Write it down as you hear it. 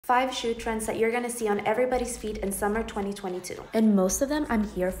5 shoe trends that you're gonna see on everybody's feet in summer 2022. And most of them I'm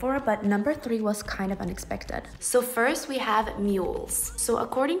here for, but number 3 was kind of unexpected. So first we have mules. So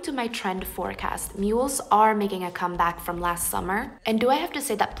according to my trend forecast, mules are making a comeback from last summer. And do I have to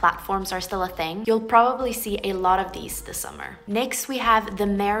say that platforms are still a thing? You'll probably see a lot of these this summer. Next we have the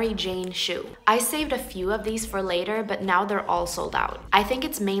Mary Jane shoe. I saved a few of these for later, but now they're all sold out. I think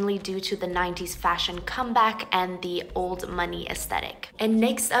it's mainly due to the 90s fashion comeback and the old money aesthetic. And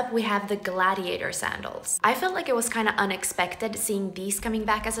next up we have the gladiator sandals. I felt like it was kind of unexpected seeing these coming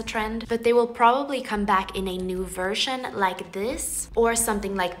back as a trend, but they will probably come back in a new version like this or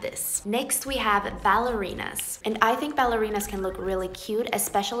something like this. Next we have ballerinas, and I think ballerinas can look really cute,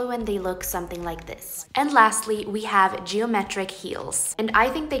 especially when they look something like this. And lastly we have geometric heels, and I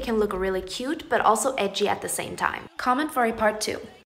think they can look really cute but also edgy at the same time. Comment for a part 2.